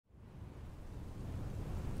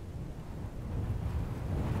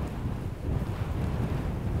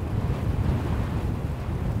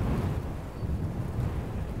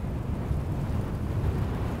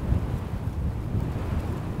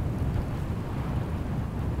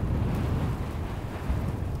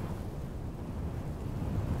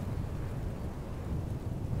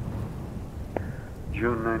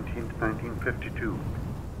June 19, 1952.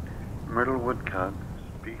 Myrtle woodcock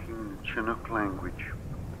speaking the Chinook language.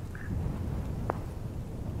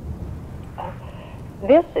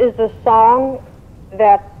 This is a song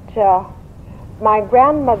that my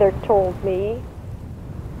grandmother told me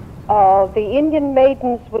the Indian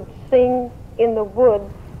maidens would sing in the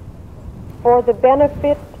woods for the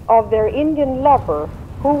benefit of their Indian lover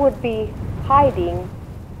who would be hiding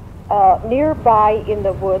nearby in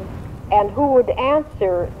the woods and who would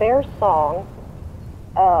answer their song.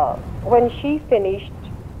 When she finished,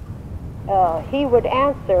 he would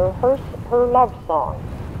answer her love song.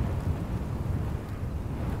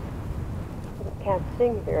 Can't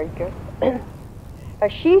sing very good.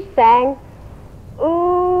 She sang,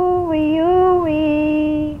 ooh-wee,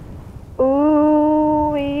 ooh-wee,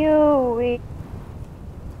 ooh-wee, ooh-wee.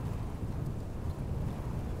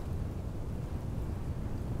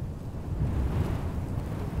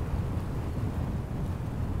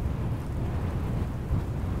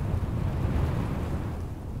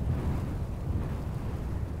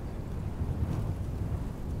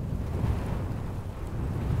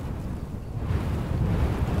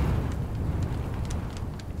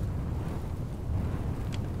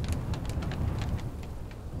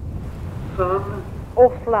 Sun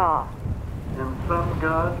Ofla, and sun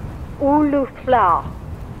god, Ulufla,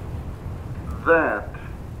 that,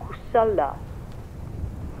 Kusala,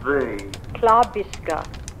 they, Klabiska,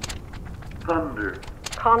 thunder,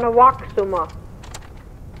 Kanawaksuma,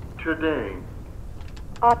 today,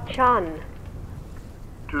 Achan,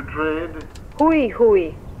 to trade, Hui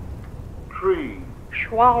Hui, tree,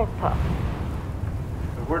 Shwalpa,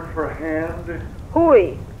 the word for hand,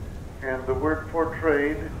 Hui, and the word for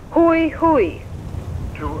trade, Hui Hui,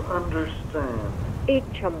 to understand,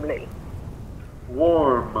 Ichamli,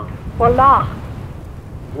 warm, Wala,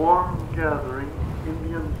 warm gathering,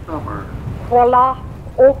 Indian summer, Wala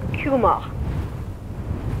Okuma,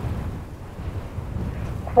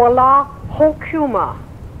 Wala Hokuma,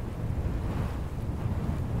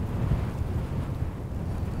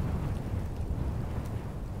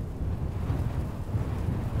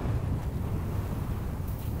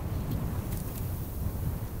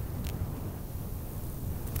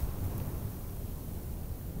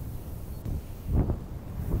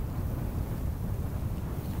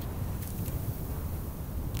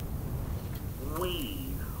 we,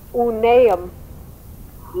 Uneum,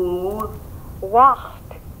 who, Wacht,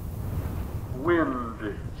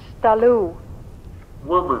 wind, Stalu,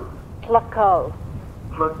 woman, Tlako,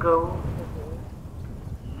 plucko,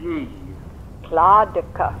 ye,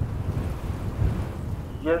 Kladika,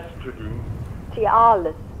 yesterday,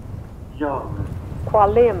 Tialis, young,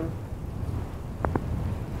 Qualim,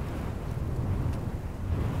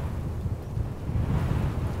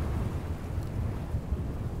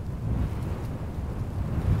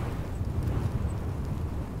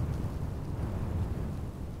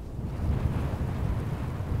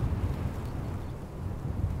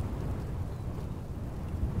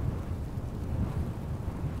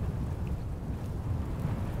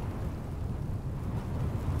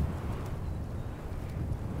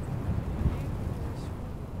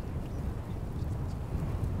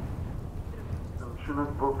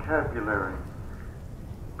 Chinook vocabulary,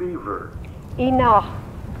 beaver, Inach,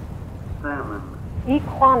 salmon,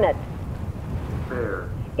 Equanit, bear,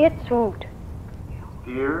 Itzwoot,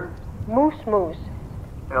 deer, Moose Moose,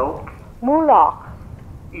 elk, Mulach,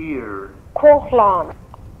 ear, Kochlan,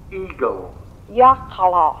 eagle,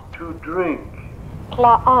 Yakala, to drink,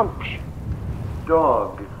 Tlaamsh,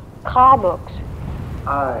 dog, Kamux,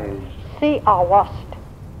 eyes, Siawast,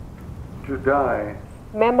 to die,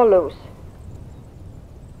 Memalus,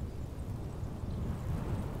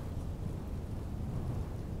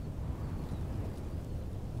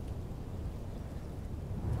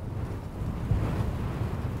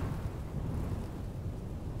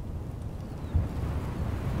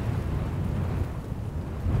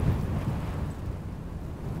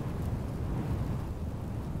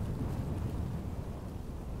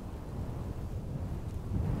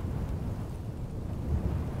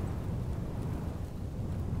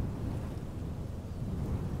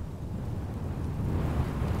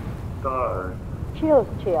 stars, Chill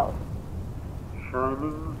Chill,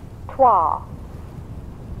 shining, Twa,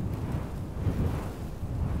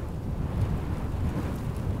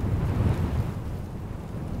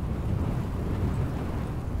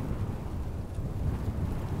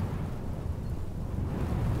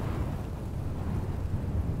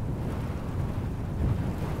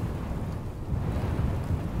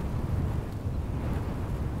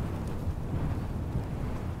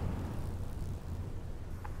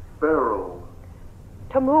 barrel,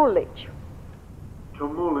 Tamulich,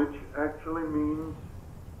 Tumulich actually means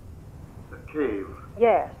a cave.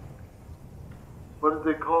 Yes. What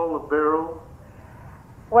did they call a barrel?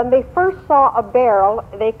 When they first saw a barrel,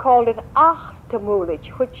 they called it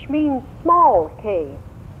Achtamulich, which means small cave.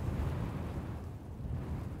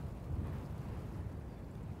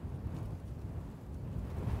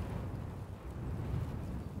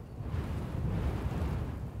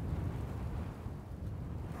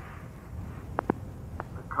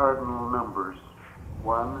 The cardinal numbers.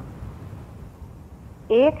 1,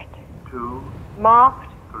 Echt, 2, Macht,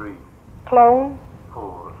 3, Clone,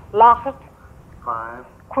 4, Lachet, 5,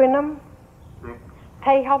 Quinum, 6,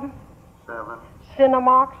 Teham, 7,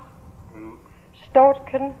 Cinemax, 8,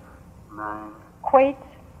 Stotkin, 9, Quates,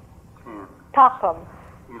 10, Tachlam.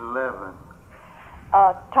 11,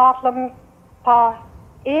 Tachlam pa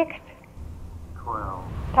Echt, 12,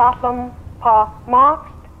 Tachlam pa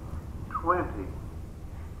Macht, 20,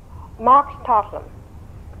 Macht Tachlam,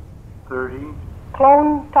 30,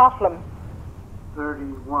 Clone Tachlam,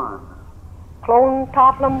 31, Clone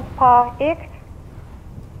Tachlam pa Echt,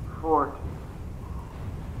 40,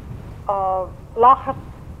 Lachet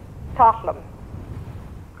Tachlam,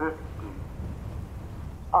 50,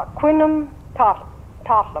 Quinum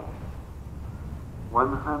Tachlam,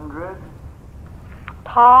 100,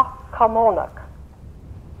 Ta Kamonak,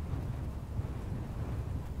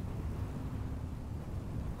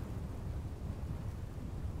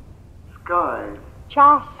 sky,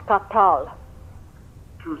 Chaskatal,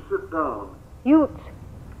 to sit down, Utes,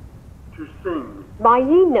 to sing,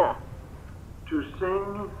 Mayina, to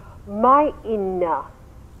sing, Mayina,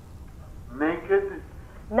 naked,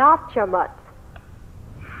 Nachamat,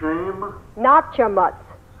 shame, Nachamat,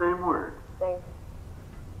 same word,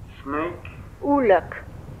 snake, Uluk,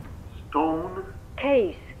 stone,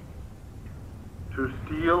 Case, to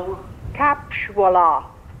steal, Kapshwala,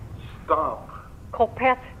 stop,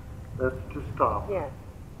 Kopet, that's to stop, yes,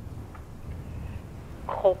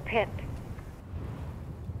 Kopet,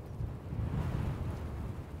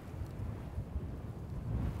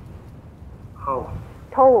 house,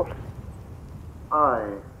 Tos,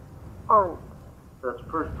 I, On, that's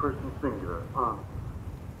first person singular, on,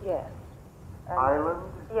 yes, island,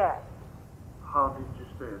 yes, how did you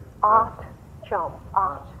say it? Art, Chum,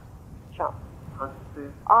 Art, Chum, How did you say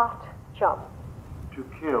it? Art, Chum, To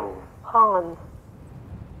kill, Han,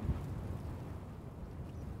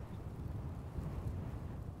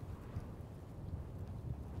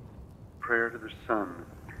 prayer to the sun,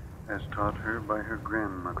 as taught her by her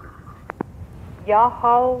grandmother.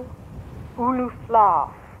 Yahal,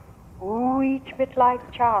 Uluflaf, Uit mit like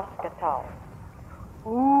Chaskatal,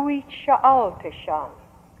 Uit Shaaltishan,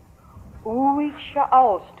 Uit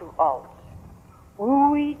Shaals to Alt,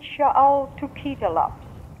 Uit Shaal to Ketalaps,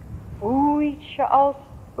 Uit Shaal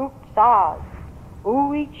Upsaz,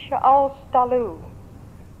 Uit Shaal Stalu,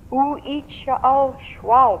 Uit Shaal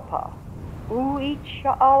Schwalpa, Uit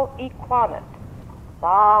Shaal Equanit,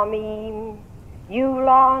 Samim,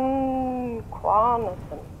 Yulan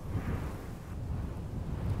Quanison.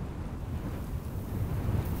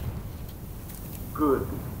 Good,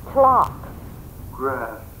 Tlak,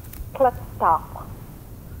 grass, Kletstap,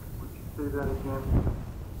 would you say that again?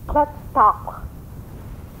 Kletstap,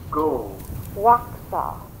 Gold,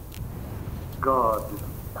 Waxa, God,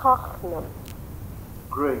 Kachnum,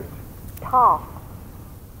 great, Taf,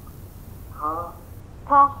 ta,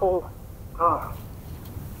 Tachel, ta,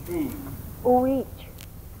 he, Uich,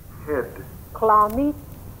 head, Klamik,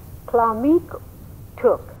 Klamik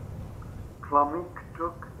took, klamik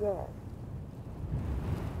took, yes,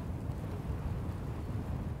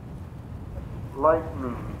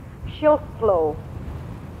 lightning, Shilflow,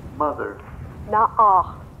 mother,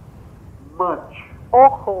 Naach, much,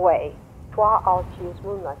 Ochaway, Twa Alchi is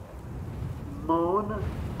moonlight, moon,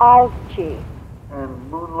 Alchi, and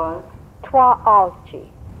moonlight, Twa Alchi,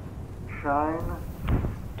 shine,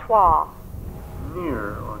 Twa,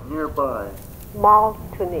 near or nearby,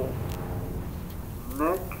 Maltuni,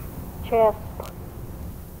 neck, Chesp,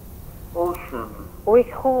 ocean,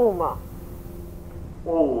 Wichuma,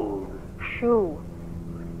 old, Shoe,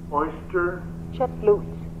 oyster, Chetlut,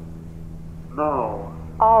 now,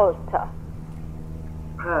 Alta,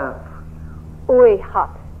 path,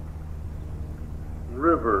 Uihat,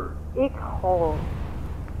 river, Ikhol,